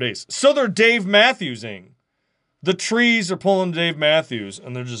pollen on warm days. So they're Dave Matthewsing. The trees are pulling Dave Matthews,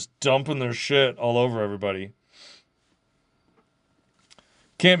 and they're just dumping their shit all over everybody.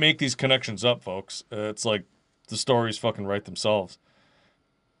 Can't make these connections up, folks. It's like the stories fucking write themselves.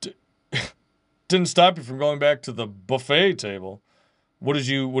 Didn't stop you from going back to the buffet table. What did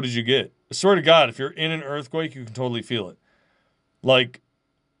you get? I swear to God, if you're in an earthquake, you can totally feel it. Like,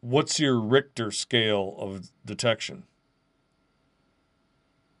 what's your Richter scale of detection?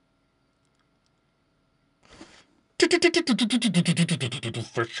 Fish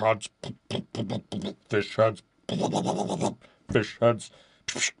heads. Fish heads. Fish heads.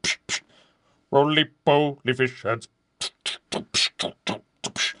 Roly-poly fish heads.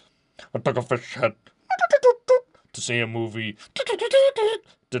 I took a fish head to see a movie.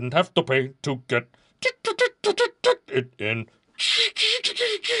 Didn't have to pay to get it in.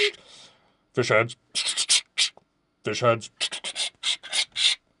 Fish heads. Fish heads.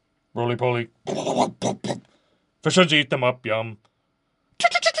 Roly-poly. Fish heads, eat them up, yum.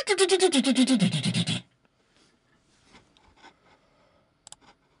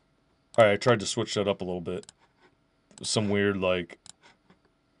 Alright, I tried to switch that up a little bit. Some weird, like...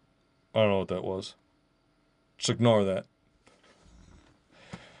 I don't know what that was. Just ignore that.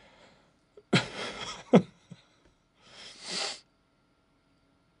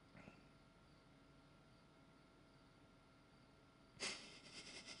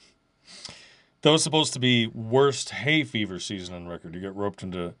 That was supposed to be worst hay fever season on record. You get roped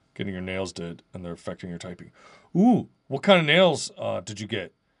into getting your nails did, and they're affecting your typing. Ooh, what kind of nails did you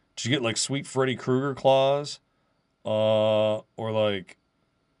get? Did you get like sweet Freddy Krueger claws? Or like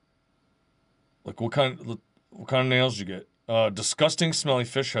what kind of nails did you get? Disgusting smelly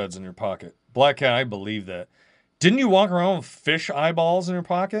fish heads in your pocket. Black Cat, I believe that. Didn't you walk around with fish eyeballs in your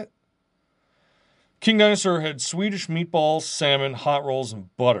pocket? King Dinosaur had Swedish meatballs, salmon, hot rolls,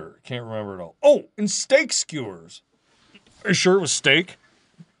 and butter. Can't remember it all. Oh, and steak skewers. Are you sure it was steak?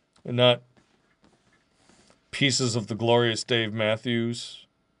 And not pieces of the glorious Dave Matthews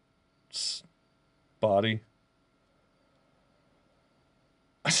body?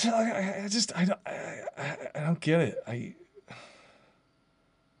 I don't get it.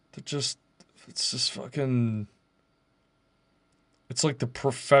 It's just fucking. It's like the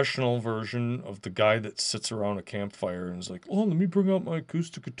professional version of the guy that sits around a campfire and is like, oh, let me bring out my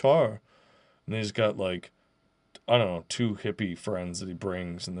acoustic guitar. And he's got like, I don't know, 2 hippie friends that he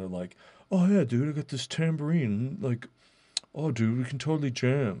brings. And they're like, oh, yeah, dude, I got this tambourine. Like, oh, dude, we can totally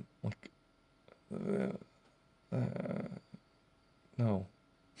jam. Like, no.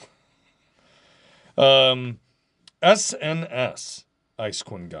 SNS Ice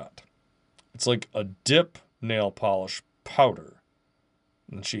Quinn got. It's like a dip nail polish powder.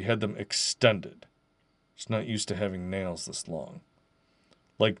 And she had them extended. She's not used to having nails this long.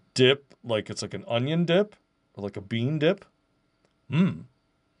 Like dip, like it's like an onion dip or like a bean dip. You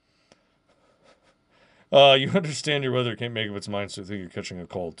understand your weather can't make up its mind, so you think you're catching a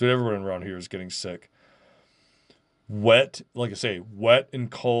cold. Dude, everyone around here is getting sick. Wet, like I say, wet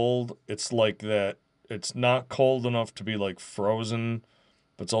and cold. It's like that. It's not cold enough to be like frozen,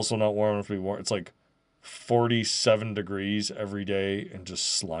 but it's also not warm enough to be warm. It's like 47 degrees every day and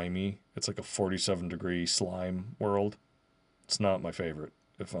just slimy. It's like a 47-degree slime world. It's not my favorite,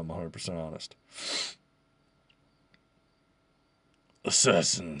 if I'm 100% honest.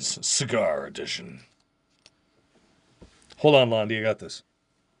 Assassin's Cigar Edition. Hold on, Londi, I got this.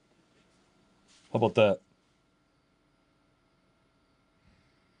 How about that?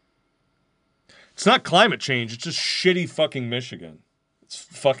 It's not climate change, it's just shitty fucking Michigan. It's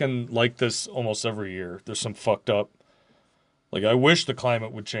fucking like this almost every year. There's some fucked up. Like, I wish the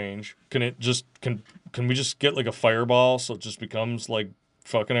climate would change. Can we just get like a fireball so it just becomes like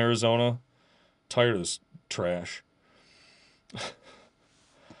fucking Arizona? I'm tired of this trash.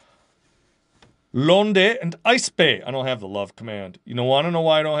 Londe and Ice Bay. I don't have the love command. Want to know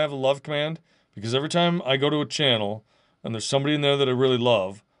why I don't have the love command? Because every time I go to a channel and there's somebody in there that I really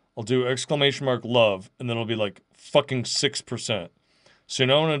love, I'll do ! love, and then it'll be like fucking 6%. So you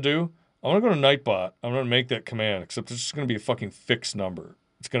know what I'm going to do? I'm going to go to Nightbot. I'm going to make that command, except it's just going to be a fucking fixed number.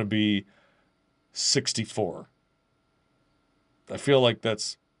 It's going to be 64. I feel like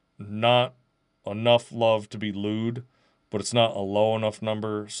that's not enough love to be lewd, but it's not a low enough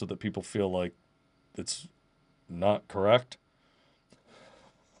number so that people feel like it's not correct.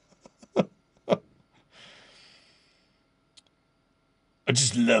 I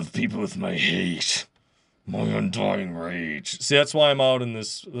just love people with my hate. My undying rage. See, that's why I'm out in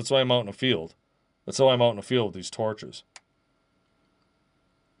this. That's why I'm out in a field. That's why I'm out in a field with these torches.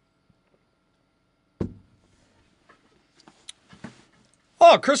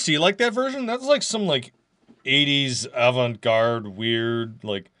 Oh, Christy, you like that version? That's like some like 80s avant-garde weird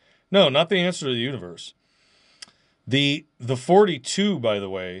no, not the answer to the universe. The 42, by the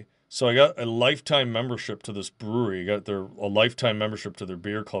way. So I got a lifetime membership to this brewery. I got a lifetime membership to their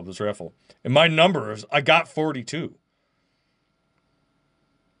beer club, this raffle. And my number is, I got 42.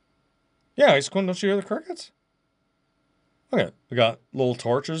 Yeah, Ice Quinn, don't you hear the crickets? Okay, we got little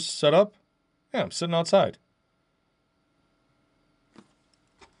torches set up. Yeah, I'm sitting outside.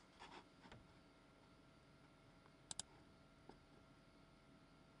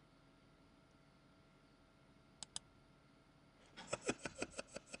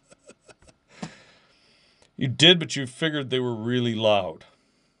 You did, but you figured they were really loud.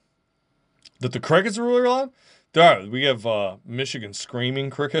 That the crickets are really loud? There are. We have Michigan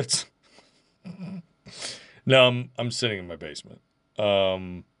screaming crickets. No, I'm sitting in my basement.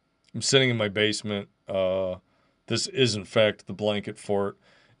 I'm sitting in my basement. This is, in fact, the blanket fort.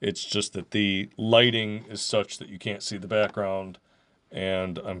 It's just that the lighting is such that you can't see the background,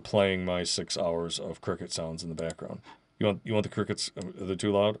 and I'm playing my 6 hours of cricket sounds in the background. You want the crickets? Are they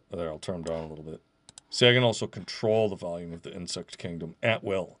too loud? There, I'll turn them down a little bit. See, I can also control the volume of the insect kingdom at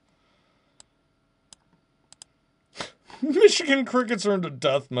will. Michigan crickets are into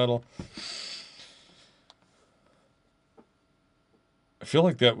death metal. I feel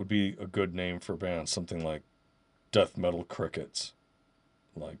like that would be a good name for a band. Something like Death Metal Crickets.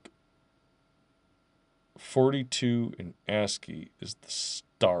 Like 42 in ASCII is the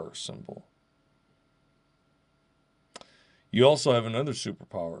star symbol. You also have another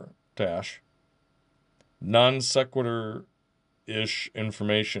superpower, Dash. Non sequitur-ish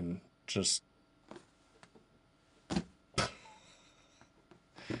information. Just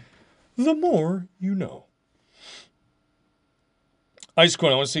The more you know. Ice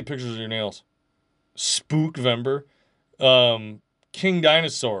Queen, I want to see pictures of your nails. Spookvember. King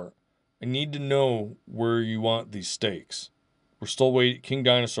Dinosaur. I need to know where you want these steaks. We're still waiting. King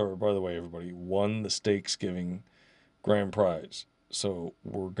Dinosaur, by the way, everybody, won the steaks giving grand prize. So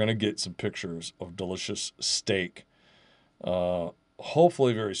we're going to get some pictures of delicious steak.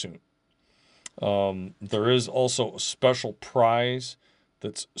 Hopefully very soon. There is also a special prize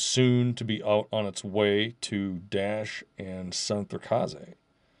that's soon to be out on its way to Dash and Santrakaze.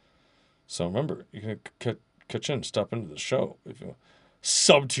 So remember, you can catch in, stop into the show if you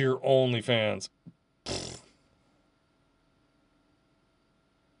sub to your OnlyFans.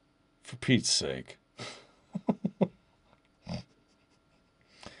 For Pete's sake.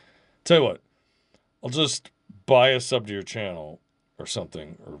 Tell you what, I'll just buy a sub to your channel or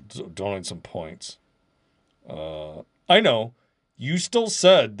something, or donate some points. I know, you still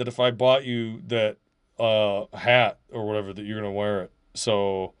said that if I bought you that hat or whatever, that you're going to wear it.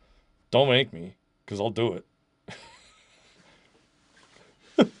 So don't make me, because I'll do it.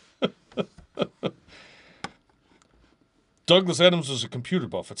 Douglas Adams was a computer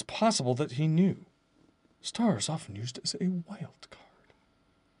buff. It's possible that he knew. Star is often used as a wild card.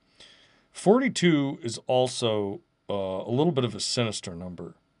 42 is also a little bit of a sinister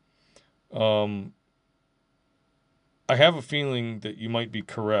number. I have a feeling that you might be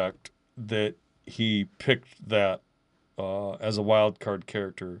correct that he picked that as a wild card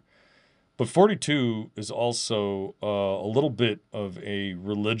character. But 42 is also a little bit of a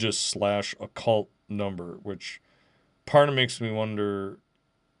religious / occult number, which part of makes me wonder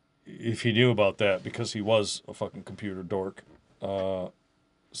if he knew about that, because he was a fucking computer dork.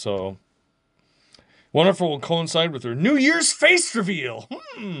 So wonder if it will coincide with her New Year's face reveal.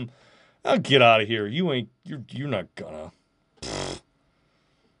 I'll get out of here. You're not gonna.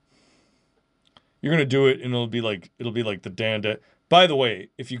 You're gonna do it, and it'll be like the Dan. By the way,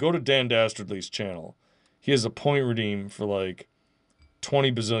 if you go to Dan Dastardly's channel, he has a point redeem for like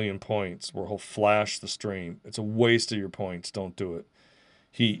 20 bazillion points where he'll flash the stream. It's a waste of your points. Don't do it.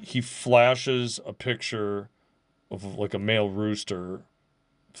 He flashes a picture of like a male rooster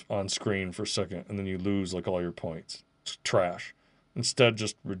on screen for a second, and then you lose like all your points. It's trash. Instead,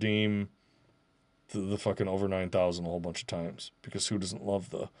 just redeem the fucking over 9,000 a whole bunch of times, because who doesn't love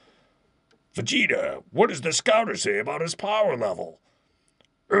the Vegeta? What does the scouter say about his power level?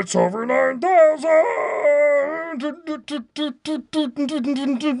 It's over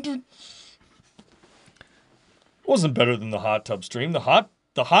 9,000. Wasn't better than the hot tub stream. The hot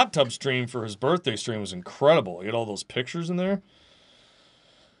tub stream for his birthday stream was incredible. He had all those pictures in there.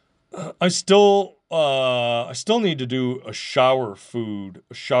 I still need to do a shower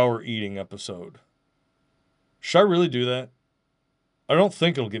eating episode. Should I really do that? I don't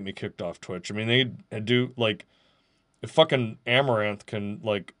think it'll get me kicked off Twitch. I mean, they do, like, if fucking Amaranth can,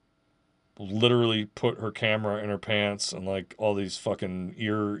 like, literally put her camera in her pants and, like, all these fucking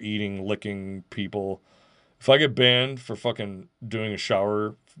ear-eating, licking people. If I get banned for fucking doing a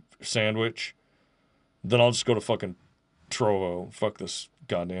shower sandwich, then I'll just go to fucking Trovo. Fuck this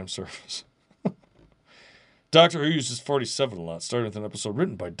goddamn service. Doctor Who uses 47 a lot, starting with an episode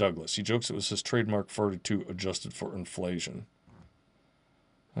written by Douglas. He jokes it was his trademark 42 adjusted for inflation.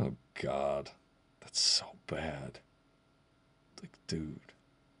 Oh, God. That's so bad. Like, dude.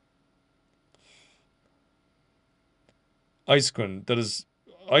 Ice Queen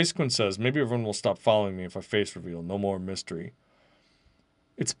says, maybe everyone will stop following me if I face reveal. No more mystery.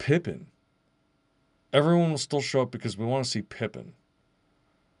 It's Pippin. Everyone will still show up because we want to see Pippin.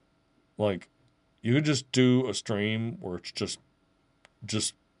 Like, you could just do a stream where it's just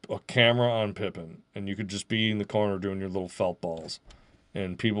a camera on Pippin, and you could just be in the corner doing your little felt balls,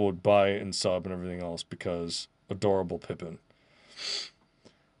 and people would buy and sub and everything else because adorable Pippin.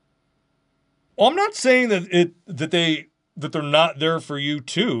 Well, I'm not saying that they're not there for you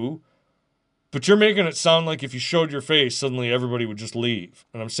too, but you're making it sound like if you showed your face, suddenly everybody would just leave.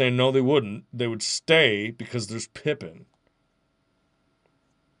 And I'm saying no, they wouldn't. They would stay because there's Pippin.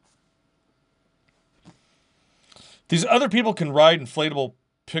 These other people can ride inflatable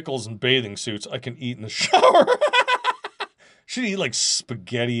pickles and bathing suits. I can eat in the shower. Should eat like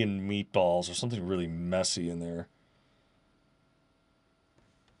spaghetti and meatballs or something really messy in there.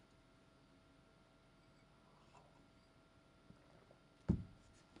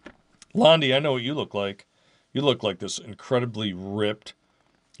 Londi, I know what you look like. You look like this incredibly ripped,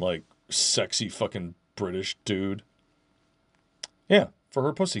 like sexy fucking British dude. Yeah, for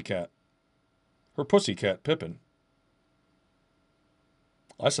her pussycat. Her pussycat, Pippin.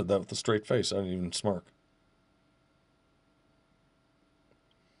 I said that with a straight face. I didn't even smirk.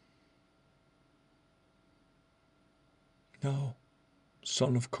 Now,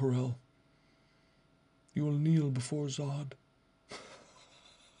 son of Corel, you will kneel before Zod.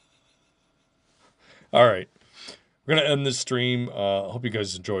 All right. We're going to end this stream. I hope you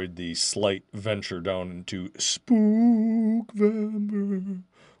guys enjoyed the slight venture down into Spookvember.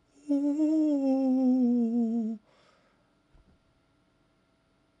 Oh.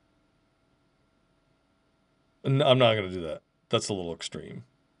 I'm not going to do that. That's a little extreme.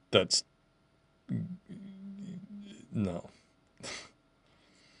 That's... No.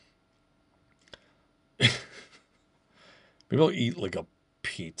 Maybe I'll eat like a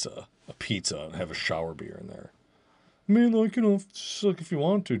pizza and have a shower beer in there. I mean, like, you know, just like if you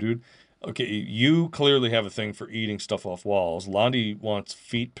want to, dude. Okay, you clearly have a thing for eating stuff off walls. Londi wants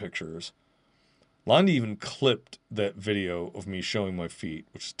feet pictures. Londi even clipped that video of me showing my feet,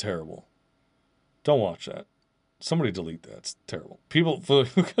 which is terrible. Don't watch that. Somebody delete that. It's terrible. People,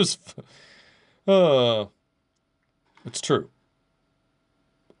 because, it's true.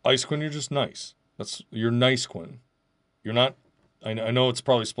 Ice Quinn, you're just nice. You're nice, Quinn. You're not, I know it's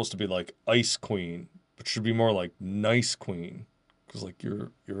probably supposed to be like Ice Queen, but it should be more like Nice Queen. Because, like,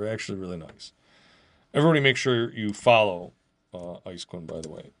 you're actually really nice. Everybody make sure you follow Ice Quinn, by the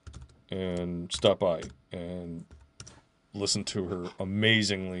way. And stop by and listen to her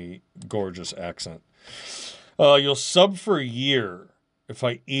amazingly gorgeous accent. You'll sub for a year if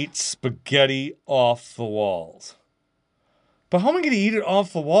I eat spaghetti off the walls. But how am I going to eat it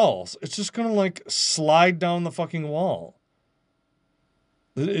off the walls? It's just going to, like, slide down the fucking wall.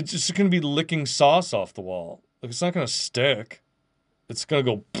 It's just going to be licking sauce off the wall. Like, it's not going to stick. It's going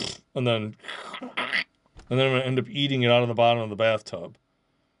to go, and then I'm going to end up eating it out of the bottom of the bathtub.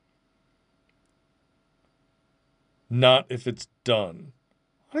 Not if it's done.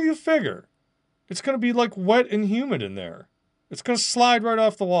 How do you figure? It's going to be, like, wet and humid in there. It's going to slide right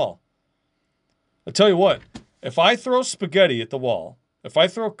off the wall. I tell you what. If I throw spaghetti at the wall, if I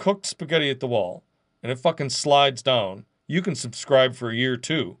throw cooked spaghetti at the wall, and it fucking slides down, you can subscribe for a year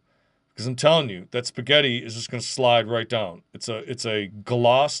too. Because I'm telling you, that spaghetti is just going to slide right down. It's a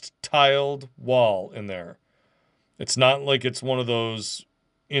glossed, tiled wall in there. It's not like it's one of those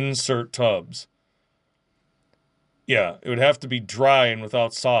insert tubs. Yeah, it would have to be dry and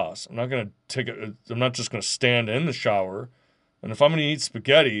without sauce. I'm not just going to stand in the shower. And if I'm going to eat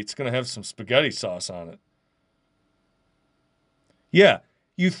spaghetti, it's going to have some spaghetti sauce on it. Yeah,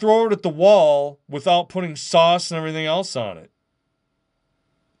 you throw it at the wall without putting sauce and everything else on it.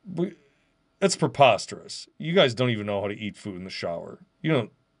 That's preposterous. You guys don't even know how to eat food in the shower. You know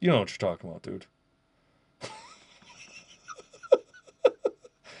what you're talking about, dude.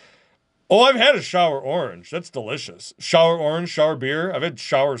 Oh, I've had a shower orange. That's delicious. Shower orange, shower beer. I've had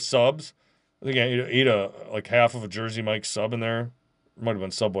shower subs. I think I ate like half of a Jersey Mike's sub in there. It might have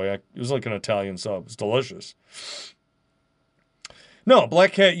been Subway. It was like an Italian sub. It's delicious. No,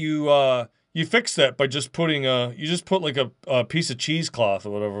 Black Cat, you fix that by just putting you just put like a piece of cheesecloth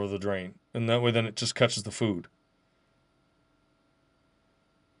or whatever over the drain, and that way then it just catches the food.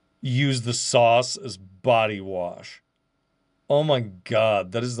 Use the sauce as body wash. Oh my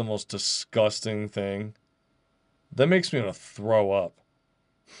God, that is the most disgusting thing. That makes me want to throw up.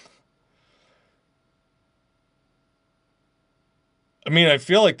 I mean, I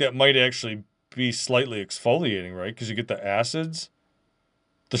feel like that might actually be slightly exfoliating, right? Because you get the acids.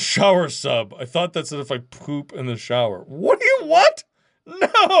 The shower sub. I thought that said if I poop in the shower. What?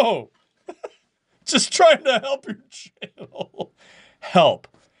 No! Just trying to help your channel. Help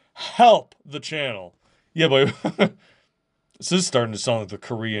the channel. Yeah, but this is starting to sound like the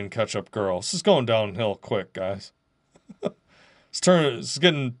Korean ketchup girl. This is going downhill quick, guys. It's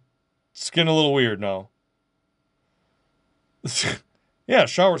getting a little weird now. Yeah,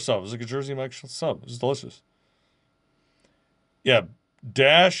 shower sub. It's like a Jersey Mike sub. It's delicious. Yeah,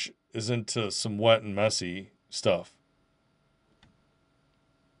 Dash is into some wet and messy stuff.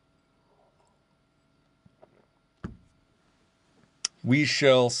 We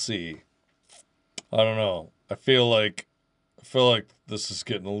shall see. I don't know. I feel like this is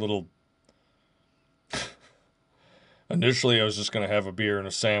getting a little... Initially, I was just going to have a beer and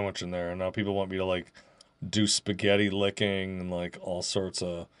a sandwich in there, and now people want me to, like, do spaghetti licking and, like, all sorts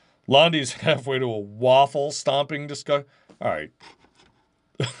of... Londi's halfway to a waffle stomping discussion. All right.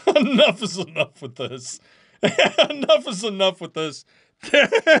 Enough is enough with this. Enough is enough with this.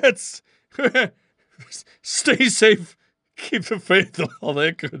 That's... Stay safe. Keep the faith and all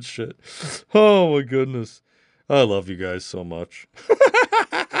that good shit. Oh, my goodness. I love you guys so much.